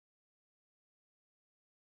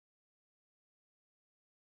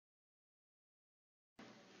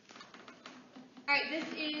All right,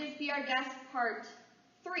 this is Be Our Guest part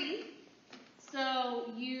 3.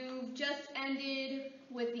 So you've just ended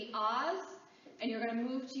with the Oz, and you're going to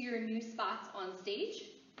move to your new spots on stage.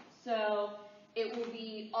 So it will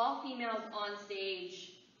be all females on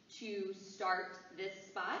stage to start this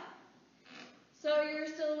spot. So you're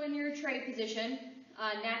still in your tray position.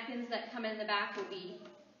 Napkins that come in the back will be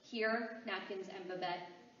here. Napkins and Babette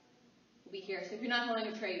will be here. So if you're not holding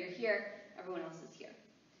a tray, you're here. Everyone else is here.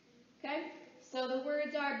 Okay? So the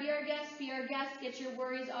words are, be our guest, get your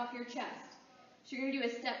worries off your chest. So you're going to do a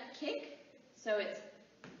step kick. So it's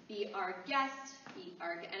be our guest,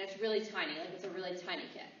 and it's really tiny, like it's a really tiny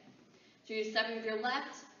kick. So you're stepping with your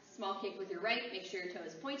left, small kick with your right, make sure your toe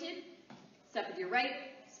is pointed. Step with your right,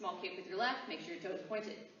 small kick with your left, make sure your toe is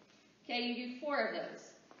pointed. Okay, you do 4 of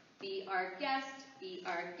those. Be our guest,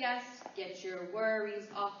 get your worries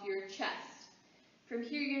off your chest. From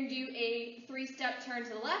here, you're going to do a 3-step turn to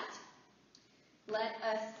the left. Let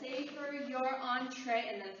us savor your entree,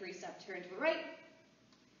 and then a 3-step turn to the right.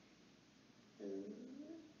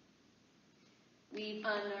 We've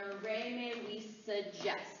an array, may we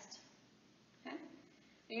suggest. Okay?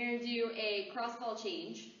 You're going to do a cross ball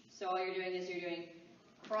change. So all you're doing is you're doing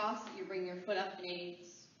cross, you bring your foot up in a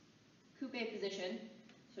coupe position,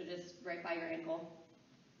 so just right by your ankle,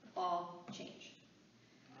 ball change.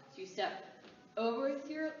 So you step over with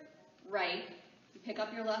your right, you pick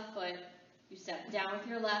up your left foot, you step down with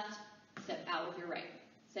your left, step out with your right.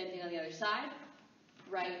 Same thing on the other side,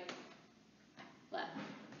 right, left,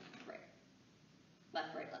 right.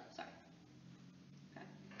 Left, right, left, sorry. Okay.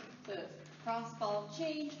 So it's cross ball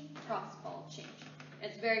change, cross ball change.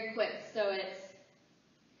 It's very quick, so it's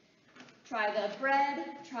try the bread,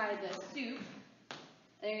 try the soup,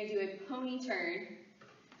 and then you're going to do a pony turn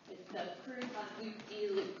with the crouton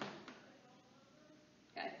loop-de-loop.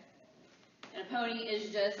 Okay. And a pony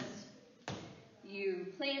is just, you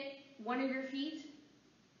plant one of your feet,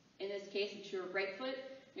 in this case it's your right foot,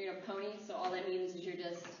 you're going to pony, so all that means is you're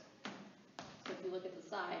just, so if you look at the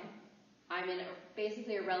side, I'm in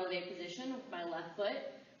basically a releve position with my left foot.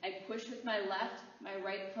 I push with my left, my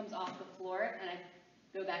right comes off the floor, and I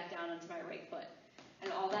go back down onto my right foot.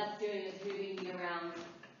 And all that's doing is moving me around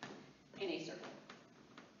in a circle.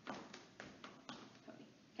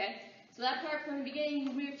 Okay? So that part from the beginning,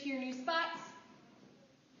 you move to your new spots.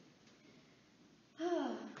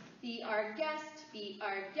 Be our guest,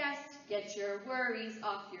 get your worries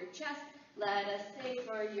off your chest. Let us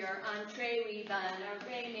savor your entree, we've an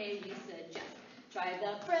array, may we suggest. Try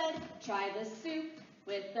the bread, try the soup,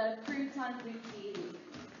 with the crouton loop-de-loop.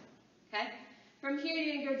 Okay? From here,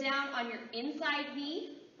 you're going to go down on your inside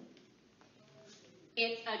knee.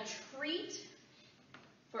 It's a treat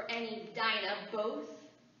for any Dinah. Both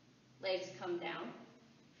legs come down.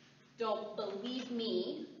 Don't believe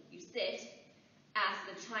me. You sit. Ask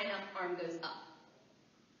the China, arm goes up.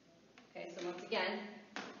 Okay, so once again.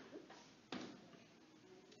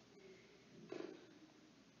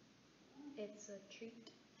 It's a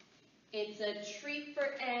treat. It's a treat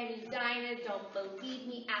for any Dinah. Don't believe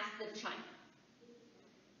me, ask the China.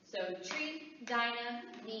 So treat, Dinah,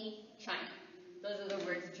 knee, China. Those are the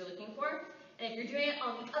words that you're looking for. And if you're doing it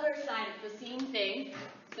on the other side, it's the same thing.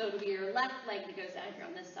 So it'll be your left leg that goes down if you're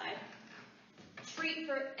on this side. Treat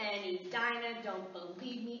for any Dinah. Don't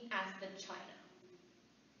believe me, ask the China.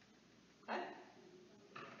 Okay?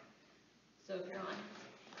 So if you're on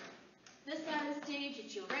this side of the stage,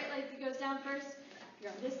 it's your right leg that goes down first. If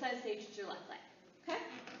you're on this side of the stage, it's your left leg. Okay?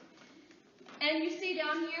 And you stay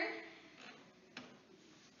down here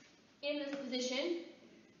in this position.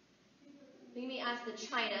 Let me ask the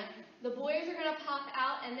China. The boys are going to pop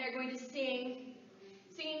out and they're going to sing,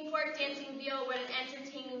 singing fork, dancing veal, what an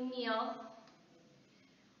entertaining meal.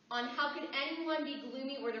 On how could anyone be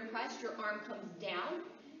gloomy or depressed, your arm comes down.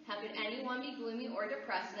 How could anyone be gloomy or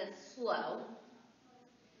depressed, and it's slow.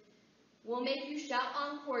 We'll make you shout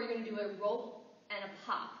encore. You're going to do a roll and a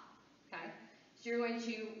pop. Okay? So you're going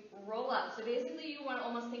to roll up. So basically you want to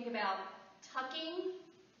almost think about tucking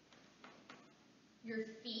your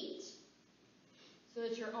feet so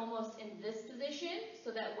that you're almost in this position,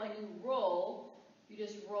 so that when you roll, you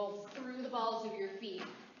just roll through the balls of your feet,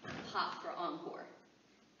 pop for encore.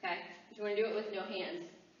 Okay? But you want to do it with no hands.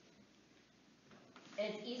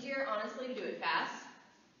 And it's easier, honestly, to do it fast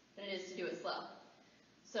than it is to do it slow.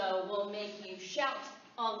 So we'll make you shout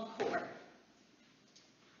encore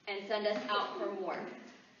and send us out for more.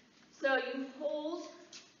 So you hold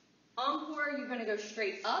encore, you're going to go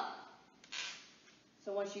straight up.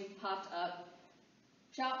 So once you've popped up,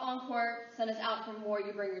 shout encore, send us out for more,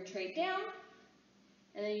 you bring your tray down,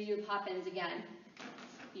 and then you do pop-ins again.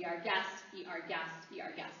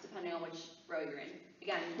 guest, depending on which row you're in.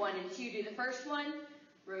 Again, 1 and 2 do the first one,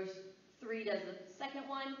 row 3 does the second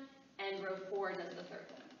one, and row 4 does the third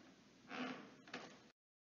one.